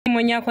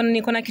mwenye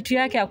niko na kitu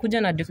yake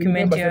akuja na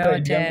document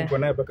yote. Uko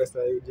nayo mpaka sasa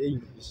hivi.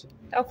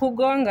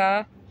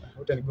 Akugonga.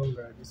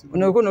 Utanigonga.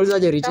 Unakuwa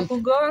unaulizaje Rich?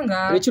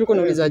 Akugonga. Rich ulikuwa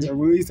unaulizaje?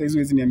 Wewe sasa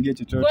hizi niambie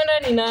chochote.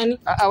 Kwenda ni nani?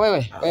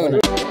 Wewe.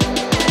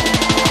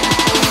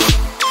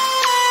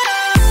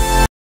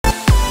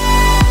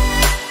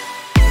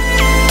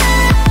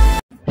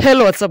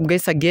 Hello, what's up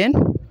guys again?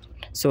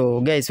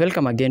 So guys,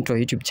 welcome again to our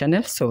YouTube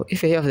channel. So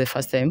if you're here for the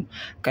first time,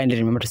 kindly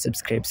remember to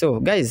subscribe. So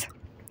guys,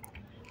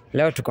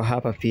 leo tuko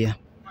hapa pia.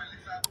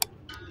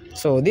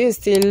 So this is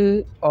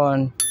still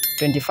on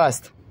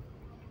 21st.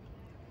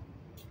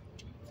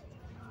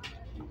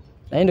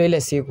 Na ndio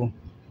ile siku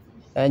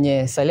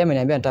yenye Salia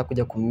ameniambia nataka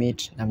kuja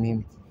kumeet na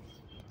mimi.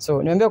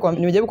 So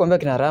nimejaribu kuambia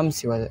kina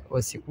Ramsi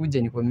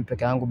wasikuje niko mimi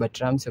peke yangu, but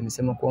Ramsi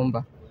wamesema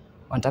kwamba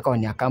wanataka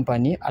wani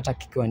accompany hata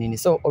kikiwa nini.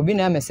 So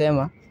Obina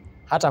amesema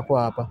hata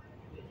kuwa hapa.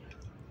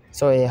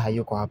 So yeye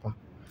hayuko hapa.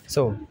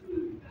 So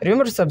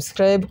remember to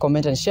subscribe,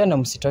 comment and share na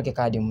msitoke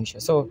hadi mwisho.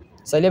 So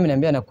Salia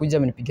ameniambia anakuja,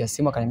 amenipigia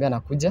simu akaniambia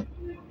anakuja.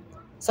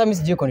 Sasa mimi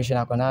sijui condition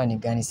yako nayo ni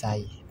gani sasa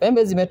hii.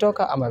 Pembe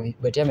zimetoka ama vipi?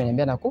 But yeye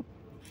ameniambia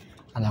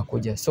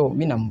anakuja. So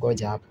mimi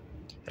namngoja hapa.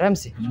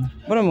 Ramsi,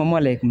 mbona mama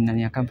like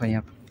mnania company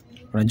hapa?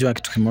 Unajua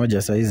kitu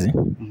kimoja sasa hizi.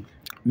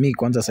 Mimi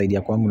kwanza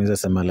saidia kwangu naweza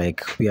sema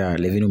like pia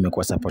Levyne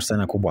umekuwa support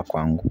sana kubwa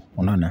kwangu.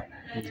 Unaona?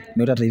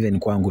 Ni hata even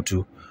kwangu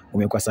tu.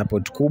 Umekuwa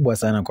support kubwa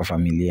sana kwa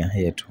familia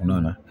yetu,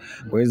 unaona?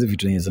 Kwa hizo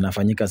vitu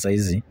zinafanyika sasa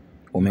hizi,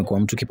 umekuwa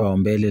mtu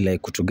kipaumbele like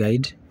kutu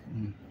guide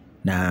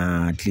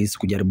na at least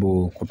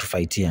kujaribu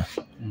kutufaitia.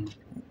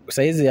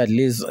 Sasa hizi at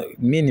least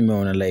mimi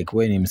nimeona like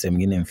wewe ni msemo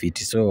mwingine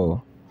mfiti,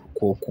 so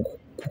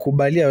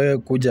kukubalia wewe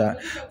kuja,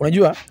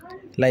 unajua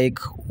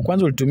like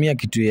kwanza ulitumia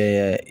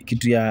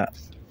kitu ya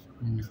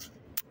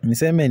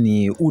niseme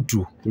ni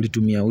utu,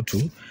 ulitumia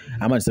utu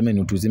ama niseme ni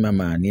utu zima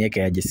ama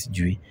niweke aje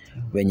sijui.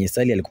 Wenye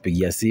Sali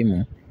alikupigia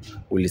simu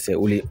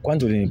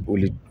kwanza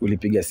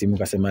ulipiga simu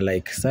kasema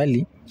like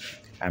Sali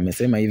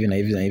amesema hivi na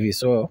hivi na hivi,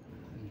 so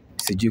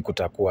sijui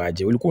kutakuwa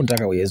aje. Ulikuwa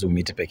unataka uweze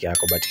umite peke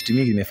yako, but kitu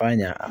mingi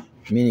kimefanya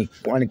mimi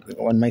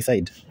on my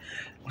side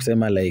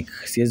kusema like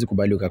siwezi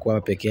kubali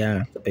ukakuwa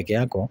peke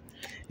yako.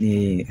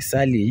 Ni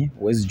Sali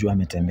uwezi jua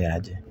ametembea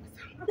aje.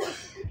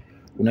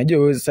 Unajua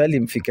wewe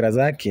Sali fikira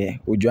zake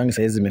ujuangi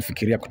saizi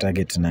zimefikiria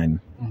kutarget nani.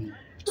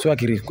 So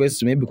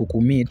akirequest maybe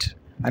kukumeet,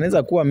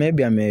 anaweza kuwa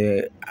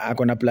maybe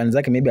ako na plan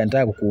zake, maybe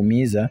anataka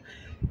kukuumiza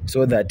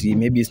so that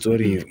maybe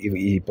story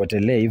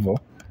ipotelee hivyo.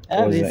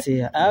 Yes.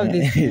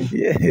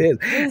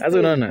 As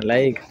unaona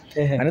like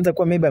anaweza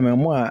kuwa maybe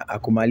ameamua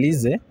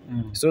akumalize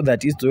so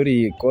that hii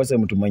story ikose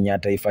mtu mwenye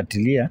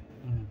ataifuatilia.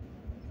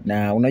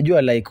 Na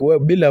unajua like wewe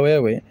bila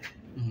wewe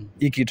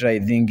hiki try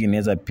thing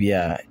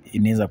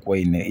inaweza kuwa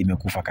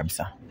imekufa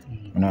kabisa.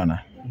 Unaona?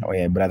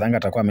 Wewe brother anga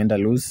atakuwa ameenda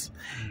lose,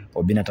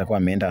 Obina atakuwa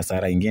ameenda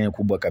hasara nyingine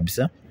kubwa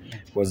kabisa.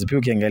 Kwa sababu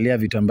ukiangalia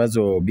vitu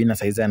ambazo Obina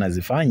saizi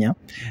anazifanya,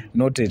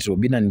 note tu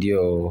Obina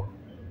ndio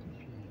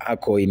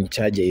ako in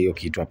charge hiyo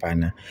kitu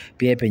hapana.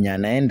 Pia penye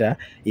anaenda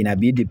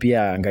inabidi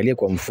pia angalie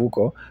kwa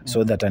mfuko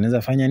so that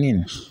anaweza fanya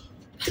nini?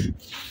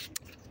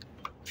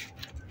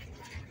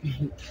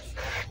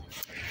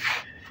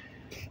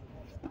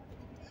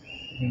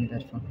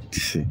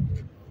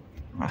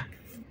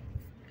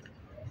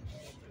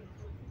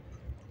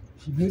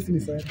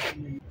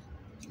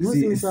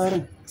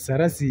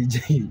 Sara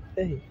sijai.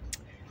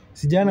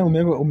 Sijana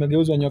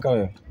umegeuzwa nyoka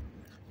wewe.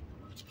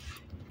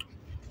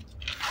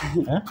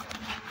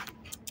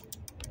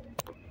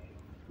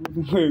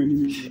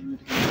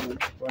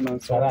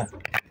 Sara.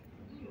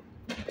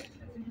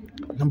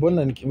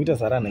 Mbona nikimwita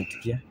Sara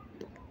anaitikia?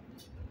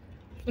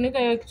 Funika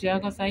hiyo kitu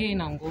yako sasa,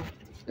 ina nguvu.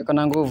 Iko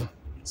na nguvu.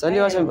 Sali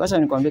acha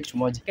nikwambie kitu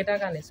moja.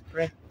 Kitaka ni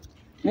spray.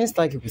 Mimi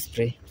sitaki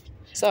kuspray.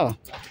 Sawa?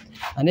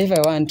 And if I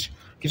want,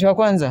 kitu ya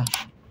kwanza.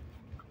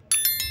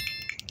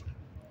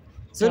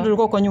 Sio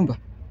tulikuwa kwa nyumba.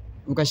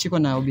 Ukashikwa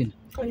na Obina.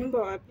 Kwa nyumba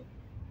wapi?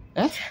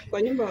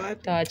 Kwa nyumba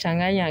wapi?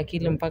 Tawachanganya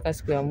akili mpaka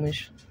siku ya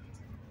mwisho.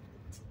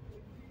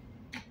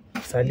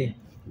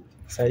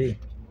 Sali.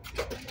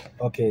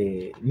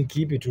 Okay, ni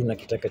kipi tu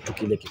nakitaka tu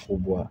kile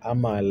kikubwa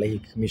ama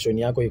like mission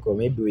yako iko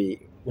maybe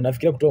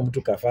unafikiria kutoa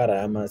mtu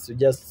kafara ama so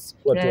just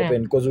kuwa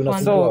open because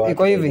unafungua.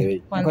 Iko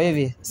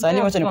hivi. Sali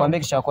acha nikwambie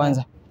kitu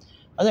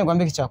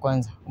cha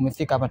kwanza.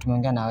 Umefika hapa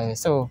tumeongea na wewe.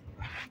 So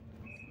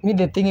me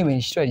the thing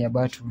imenishtua ni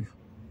about huyu.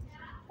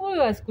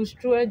 Huyu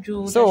asikushtua juu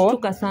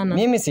unashtuka sana.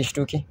 Mimi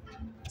sishtuki.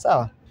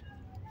 Sawa?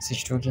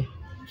 Sishtuki.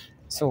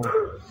 So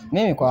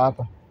mimi kwa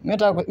hapa.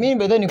 Mimi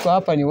bado niko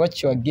hapa ni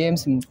watch your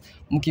games,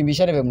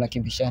 mkimbishane vile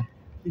mnakimbishana.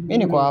 Mimi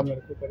niko hapa.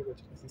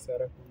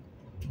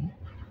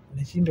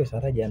 Nashindo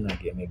Sara jana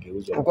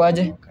amegeuzwa. Uko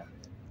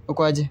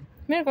aje?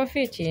 Mimi niko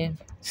fiti.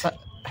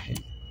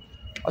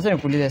 Acha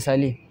nikuulize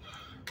Sali.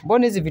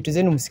 Mbona hizi vitu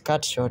zenu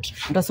msicut short?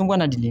 Mtasumbua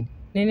na dilini.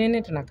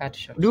 Nini tuna cut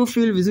short? Do you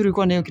feel vizuri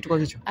kwa hiyo kitu kwa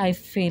kichwa? I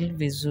feel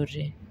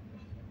vizuri.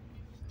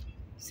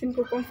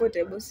 Simple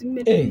comfortable,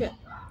 simetembea.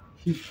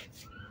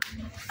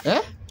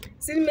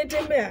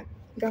 Simetembea.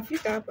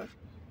 Ngafika hapa.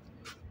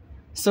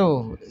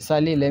 So,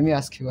 Sali, let me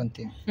ask you one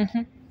thing.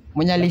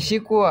 Mwenye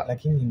alishikwa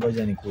lakini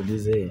ngoja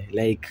nikuulize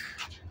like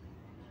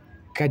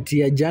kati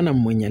ya jana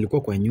mwenye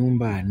alikuwa kwa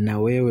nyumba na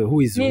wewe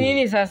who is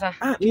Nini sasa?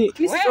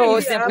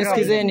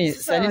 Sikizeni,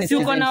 Sali Si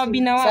uko na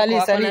Obina wako,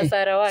 wako na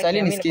Sara wake,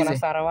 mimi niko na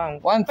Sara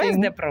wangu. One Where's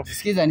thing, the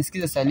problem?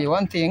 nisikize Sali,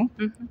 one thing.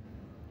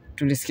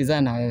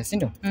 Tulisikizana na wewe, si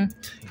ndio?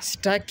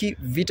 Sitaki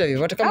vita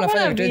vyovyote kama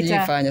Hakuna unafanya vitu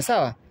vita. hivi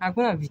sawa?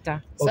 Hakuna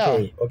vita.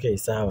 Sawa. Okay,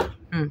 sawa.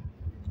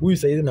 Huyu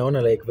saizi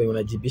naona like wewe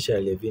unajibisha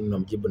Levyne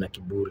unamjibu na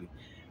kiburi.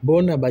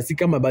 Mbona basi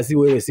kama basi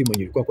wewe si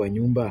mwenye ulikuwa kwa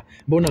nyumba?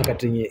 Mbona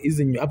katenye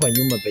hizi hapa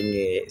nyuma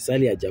penye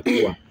Sali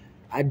hajakuwa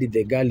hadi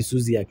the girl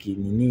Suzy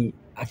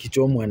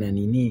akichomwa na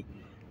nini?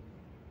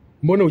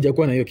 Mbona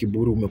hujakuwa na hiyo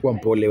kiburi? Umekuwa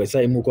mpole wewe.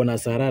 Sasa uko na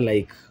Sara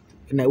like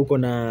na uko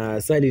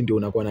na Sali ndio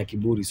unakuwa na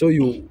kiburi. So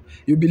you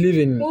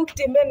believe in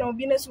ukitembea na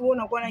Obina si wewe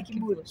unakuwa na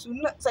kiburi.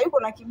 Sasa uko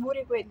na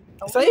kiburi kweli.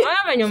 Sasa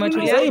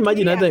umetulia. Sasa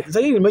imagine hata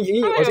sasa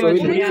imagine watu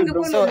wawili.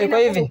 So iko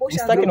hivi,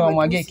 msitaki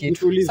niwamwagie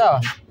kitu.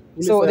 Sawa?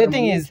 So the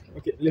thing is,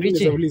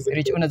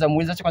 Rich unaweza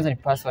muuliza kwanza ni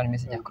pass one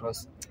message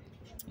across.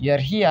 You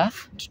are here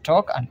to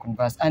talk and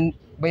converse. And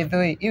by the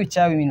way, hiyo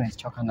chawi mimi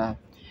nimechoka nayo.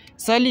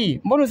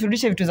 Sali, mbona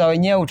usirudishe vitu za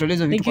wenyewe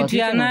utolezo vitu kwa kitu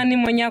ya nani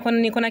mwenye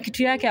niko na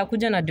kitu yake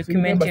akuja na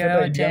document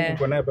yote.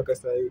 Uko naye mpaka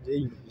sasa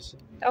hivi.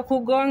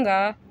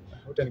 Akugonga.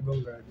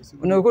 Utanigonga.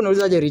 Unakuwa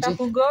unaulizaje Rich?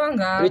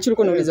 Akugonga. Rich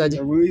ulikuwa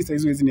unaulizaje? Wewe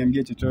sasa hizi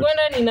niambie chochote.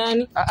 Kwenda ni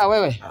nani?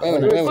 Wewe.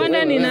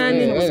 Kwenda ni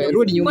nani?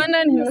 Rudi nyuma.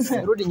 Kwenda ni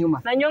Rudi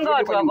nyuma. Na nyonga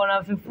watu wako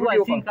na vifua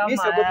si kama. Mimi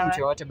siogopi mtu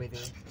yote by the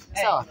way.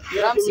 Sawa.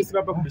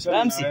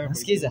 Ramsi,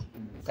 sikiza.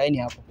 Kaeni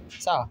hapo.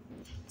 Sawa.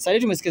 Sali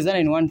tumesikizana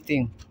in one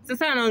thing.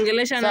 Sasa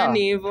anaongelesha nani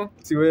hivyo?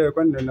 Si wewe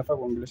kwani ndio nafaa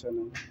kuongelesha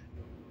nani?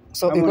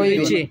 So iko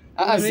hivi.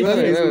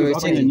 Wewe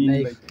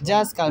chini.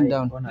 Just calm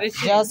down.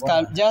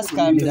 Just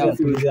calm down.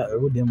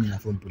 Huyu demu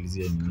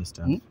anafumpulizia ni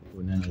Mr.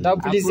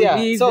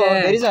 Tapulizia. So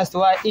the reason as to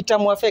why it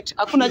will affect.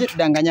 Hakuna haja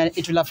tudanganyane,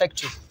 it will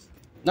affect you.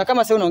 Na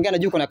kama sasa unaongea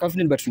najua kuna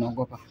confident but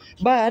tunaogopa.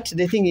 But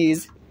the thing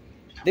is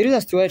the reason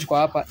as to why tuko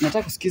hapa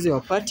nataka kusikiza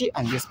your party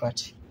and this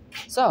party.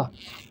 So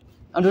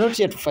and we're not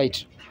here to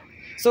fight.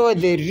 So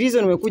the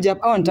reason umekuja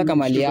hapa au nataka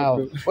mali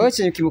yao. Wewe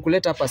chenye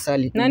kimekuleta hapa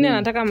Sali. Nani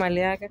anataka mali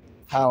yake?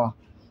 Hawa.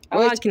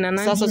 Wewe kina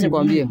nani? Sasa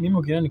nikwambie. Mimi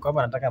ukiona niko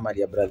hapa nataka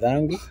mali ya brother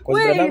yangu.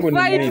 Kwa sababu brother yangu ni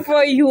fight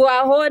for your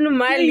own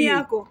mali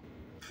yako.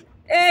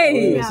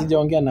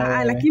 Sijaongea na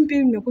wewe. Lakini pia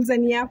nimekuza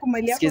ni yako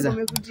mali yako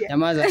umekujia.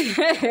 Nyamaza.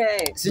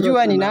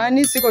 Sijui ni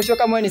nani, siko sure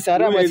kama ni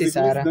Sara ama si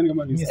Sara.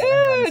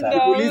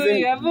 Nikuulize.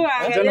 Hebu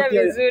angalia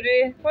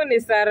vizuri. Kwa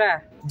ni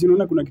Sara.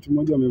 Unaona kuna kitu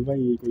moja wamevaa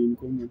iko in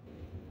common.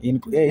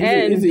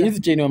 Hizi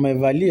chain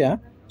wamevalia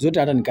zote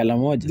hata ni kala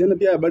moja. Jana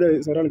pia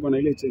baada Sara alikuwa na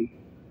ile chain.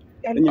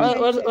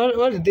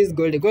 What is this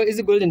gold? Is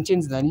it golden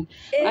chains nani?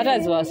 Hata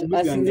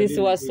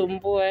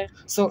zisiwasumbue.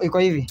 So iko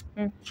hivi.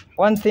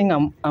 One thing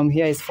I'm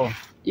here is for.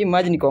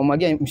 Imagine kwa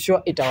mwagia I'm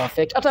sure it will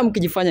affect. Hata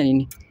mkijifanya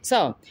nini?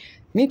 Sawa.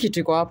 Mimi kitu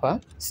iko hapa,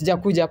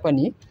 sijakuja hapa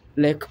ni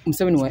like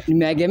mseme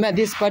nimeegemea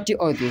this party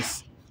or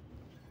this.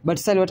 But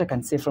Sally, what I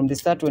can say from the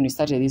start when we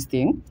started this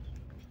thing,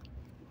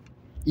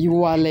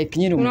 you are like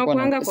nyinyi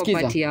unakuanga kwa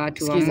party ya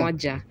watu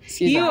wamoja.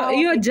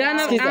 Hiyo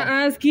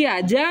jana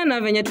sikia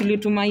jana venye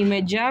tulituma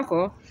image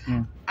yako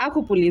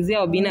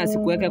akupulizia Obina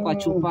asikuweke kwa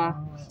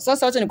chupa.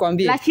 Sasa acha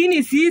nikwambie.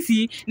 Lakini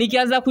sisi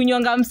nikianza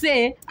kunyonga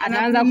msee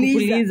anaanza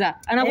kupuliza.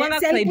 Anakuanga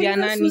kusaidia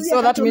nani?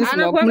 So that means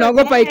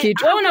mnaogopa hiki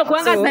kitu. Wewe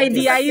unakuanga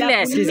saidia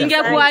ile.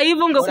 Ingekuwa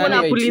hivyo ungekuwa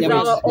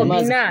unapuliza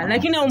Obina,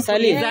 lakini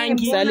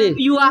umpulizangi.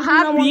 You are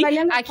happy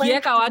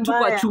akiweka watu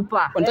kwa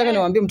chupa. Nataka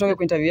niwaambie mtoke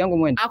kwa interview yangu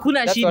mwende.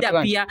 Hakuna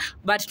shida pia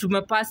but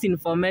tumepass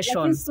information.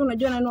 Lakini sasa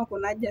unajua nani wako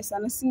na haja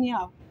sana si ni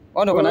hao.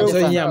 Ona kuna haja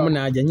sana.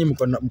 Hamna haja, nyinyi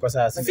mko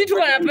sasa. Sisi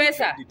tuko na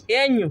pesa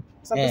yenyu.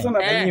 Sasa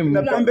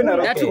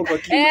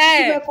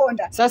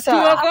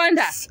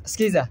tumekonda.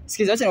 Sikiza,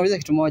 acha niulize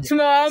kitu moja.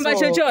 Tumewaomba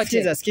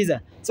chochote.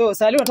 Sikiza. So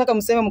Sali unataka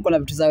mseme mko na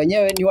vitu za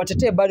wenyewe ni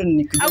watetee bado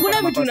ni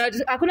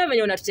hakuna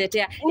venye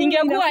unatutetea.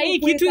 Ingekuwa hii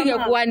kitu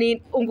ingekuwa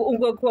ni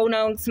ungekuwa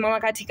unasimama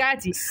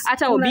katikati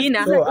hata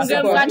Obina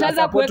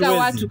ungemkataza kuweka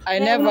watu. I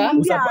never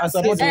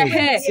support.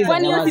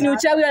 Kwani hiyo ni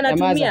uchawi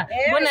anatumia?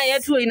 Mbona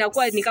yetu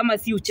inakuwa ni kama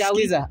si uchawi?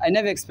 Sikiza, I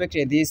never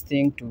expected this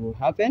thing to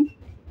happen.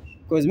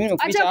 Because mimi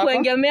nimekuja hapa. Acha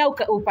kuengemea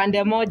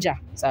upande moja.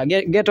 Sawa,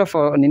 get off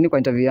nini kwa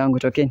interview yangu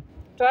tokeni.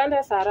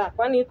 Tuende Sara,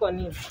 kwani iko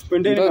nini?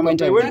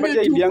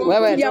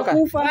 Wewe toka.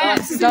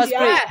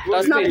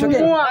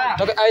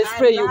 I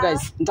spray you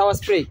guys. Nitawa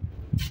spray.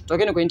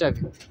 Tokeni kwa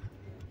interview.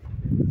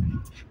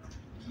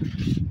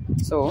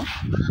 So,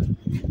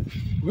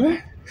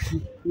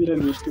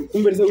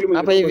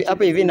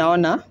 hapa hivi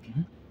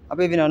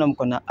naona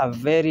mko na a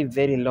very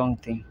very long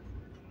thing.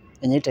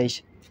 Yenye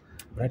itaisha.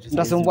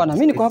 Mtasumbuana.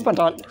 Mimi niko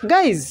hapa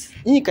guys,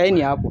 nyinyi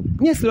kaeni hapo.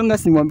 Mimi as long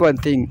as nimwambie one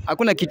thing,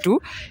 hakuna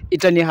kitu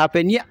itani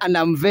happen here and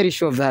I'm very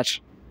sure of that.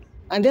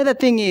 And the other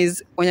thing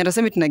is, when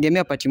atasema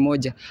tunagemea party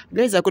moja.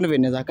 Guys, hakuna vile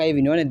naweza kaa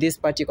hivi nione this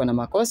party iko na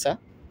makosa.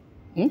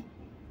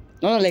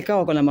 Naona like hao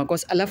wako na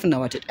makosa alafu na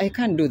watet. I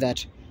can't do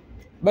that.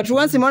 But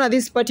once nimeona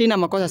this party ina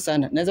makosa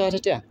sana, naweza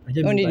watetea.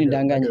 Ndio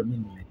nidanganye.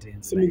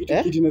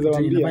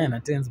 Inafanya na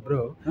tense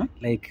bro.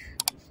 Like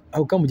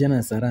au kama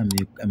jana Sara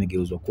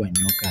amegeuzwa kuwa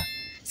nyoka.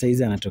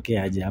 Saizi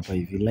anatokea aje hapa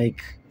hivi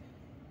like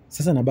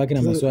Sasa nabaki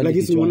na maswali.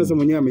 Lakini unaona sasa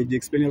mwenyewe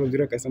amejiexplain hapa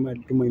vizuri akasema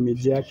alituma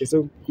image yake.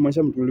 So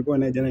kumaanisha mtu mlikuwa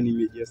naye jana ni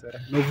image ya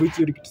Sarah. Na hiyo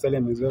kitu Sally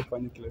amezoea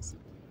kufanya kila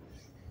siku.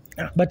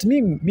 But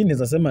mimi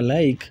naweza sema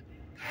like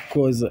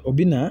cause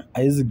Obina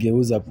haizi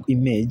geuza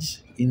image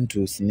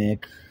into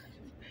snake.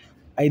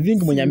 I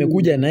think mwenye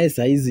amekuja naye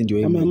saa hizi ndio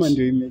image. Kama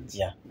ndio image.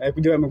 Yeah.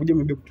 Amekuja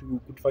maybe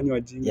kutufanya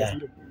wajinga.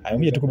 Yeah.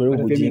 Amekuja tu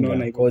kubeba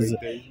ujinga cause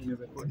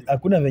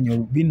hakuna venye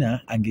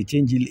Obina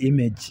angechange ile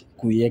image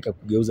kuiweka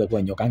kugeuza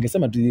kuwa nyoka.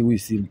 Angesema tu huyu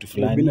si mtu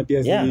fulani. Obina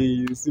pia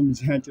si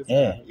mchache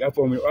sana.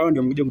 Hapo wao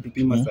ndio wamekuja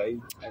kutupima saa hii.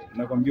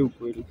 Nakwambia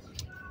ukweli.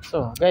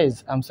 So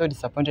guys, I'm so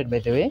disappointed by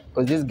the way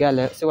because this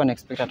girl si wana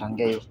expect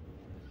ataongea hiyo.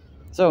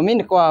 So mimi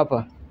niko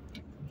hapa.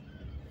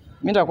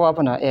 Mimi nitakuwa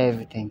hapa na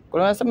everything.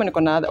 Kuna wanasema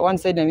niko na one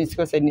side na mimi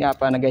siko side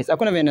hapa na guys.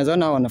 Hakuna vile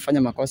nazoona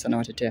wanafanya makosa na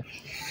watetea.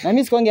 Na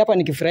mimi sikoangi hapa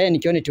nikifurahia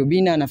nikione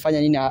Obina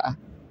anafanya nini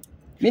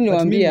Mimi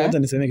niwaambia hata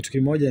niseme kitu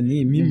kimoja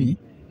ni mimi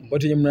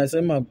watu wenye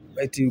mnasema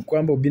eti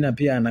kwamba Obina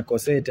pia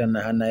anakoseta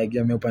na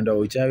anaegemea upande wa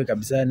uchawi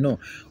kabisa. No.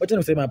 Wacha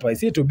niseme hapa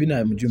si Obina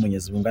amjui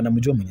Mwenyezi Mungu,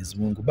 anamjua Mwenyezi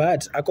Mungu.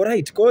 But ako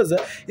right cause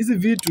hizi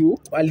vitu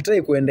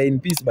alitry kuenda in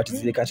peace but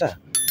zilikataa.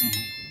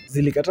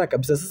 Zilikataa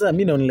kabisa. Sasa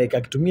mimi naona like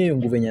akitumia hiyo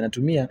nguvu yenye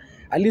anatumia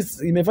at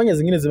least imefanya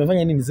zingine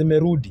zimefanya nini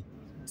zimerudi.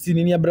 Si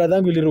nini ya brother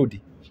yangu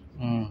ilirudi.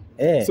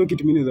 So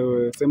kitu mimi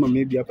naweza sema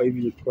maybe hapa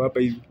hivi kwa hapa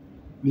hivi.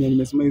 Mimi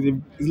nimesema hizi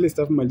zile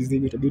stuff malizi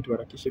hivi itabidi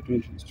tuharakishe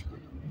tuchukue.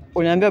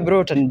 Uniambia bro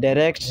utani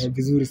direct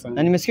vizuri sana.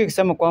 Na nimesikia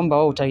ukisema kwamba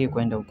wewe hutaki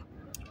kwenda huko.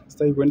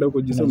 Sitaki kwenda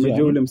huko jinsi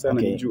umejua ule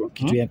msana nijua.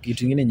 Kitu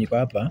kingine niko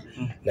hapa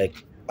like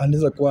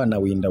anaweza kuwa na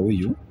winda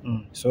huyu.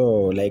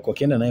 So like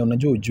wakienda naye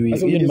unajua ujui.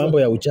 Hiyo ni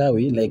mambo ya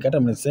uchawi like hata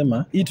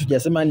mnasema hii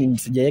tujasema ni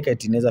sijaweka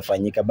eti inaweza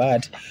fanyika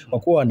but kwa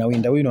kuwa na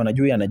winda huyu na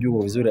unajua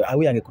anajua vizuri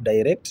au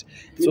angekudirect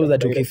so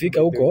that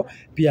ukifika huko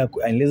pia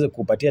anaweza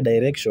kupatia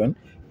direction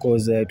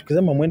cause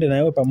tukisema muende na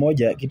wewe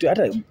pamoja kitu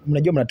hata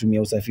mnajua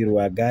mnatumia usafiri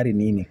wa gari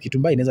nini kitu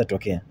mbaya inaweza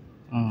tokea.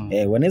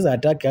 Wanaweza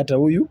atake hata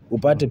huyu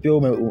upate pia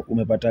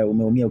umepata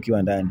umeumia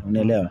ukiwa ndani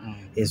unaelewa.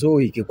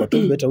 So ikikuwa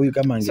tu better huyu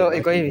kama ange. So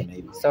iko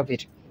hivi. Stop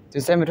it.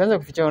 Tuseme tuanze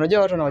kuficha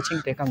unajua watu na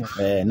watching pe kama.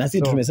 Na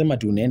sisi tumesema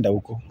tunaenda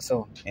huko.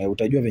 So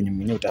utajua venye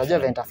mwenyewe utafanya. Utajua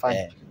venye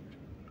nitafanya.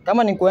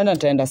 Kama ni kuenda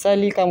nitaenda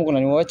Sally kama kuna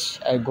ni watch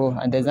I go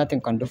and there's nothing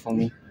you can do for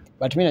me.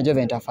 But mimi najua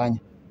venye nitafanya.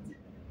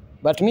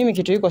 But mimi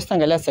kitu iko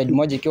sitaangalia side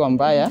moja ikiwa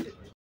mbaya.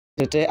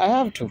 I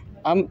have to.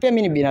 Pia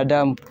mimi ni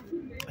binadamu.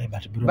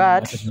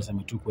 But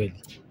tunasema tu kweli.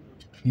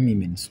 Mimi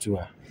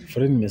imenistua.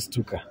 Friend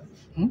nimestuka.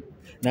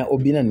 Na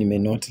Obina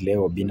nimenote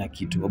leo Obina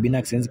kitu. Obina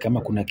accents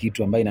kama kuna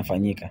kitu ambayo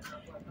inafanyika.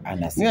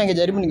 Mimi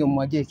angejaribu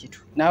ningemwagia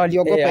kitu. Na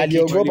waliogopa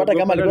aliogopa hata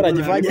kama alikuwa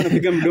anajifanya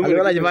anapiga mdomo.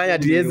 Alikuwa anajifanya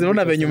ati yeye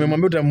unaona venye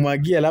umemwambia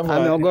utamwagia alafu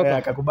ameogopa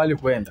akakubali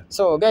kwenda.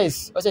 So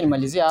guys, wacha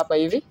nimalizie hapa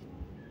hivi.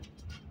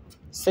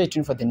 Stay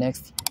tuned for the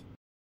next